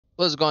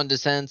What's going on,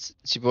 Descendant?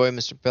 It's your boy,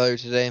 Mr. Failure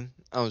today.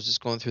 I was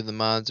just going through the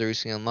mods I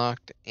recently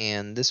unlocked,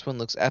 and this one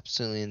looks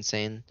absolutely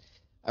insane.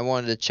 I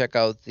wanted to check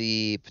out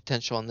the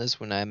potential on this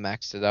when I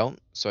maxed it out,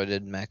 so I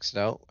did max it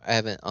out. I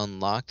haven't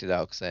unlocked it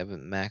out because I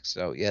haven't maxed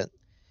it out yet.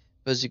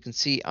 But as you can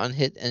see,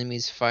 unhit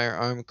enemies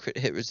firearm crit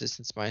hit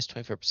resistance minus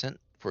 25%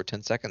 for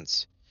 10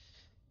 seconds.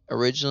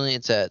 Originally,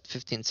 it's at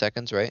 15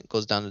 seconds, right? It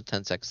goes down to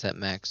 10 seconds at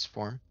max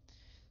form.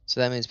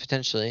 So that means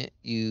potentially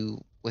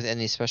you, with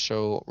any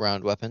special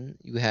round weapon,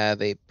 you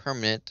have a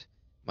permanent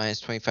minus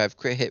 25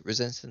 crit hit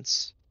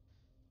resistance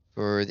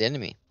for the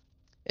enemy,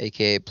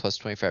 aka plus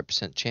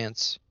 25%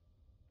 chance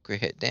crit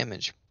hit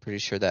damage. Pretty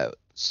sure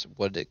that's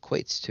what it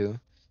equates to.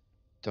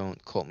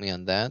 Don't quote me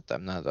on that.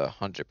 I'm not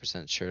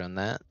 100% sure on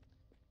that.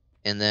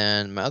 And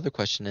then my other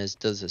question is,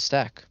 does it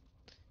stack?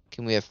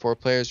 Can we have 4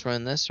 players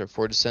run this or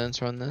 4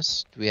 descendants run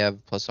this? Do we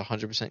have plus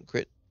 100%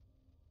 crit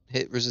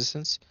hit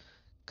resistance?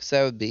 Because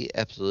that would be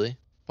absolutely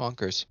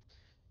bonkers.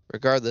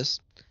 Regardless,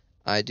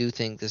 I do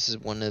think this is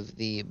one of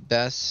the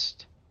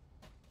best,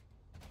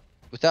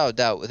 without a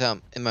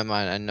doubt, in my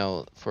mind, I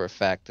know for a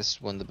fact this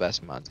is one of the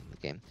best mods in the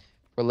game.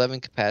 For 11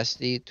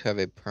 capacity to have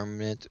a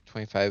permanent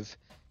 25%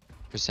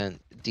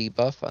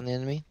 debuff on the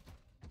enemy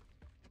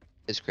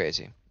is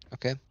crazy.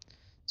 Okay,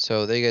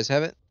 so there you guys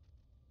have it.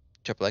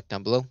 Drop a like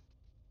down below.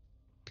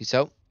 Peace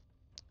out.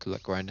 Good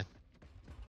luck grinding.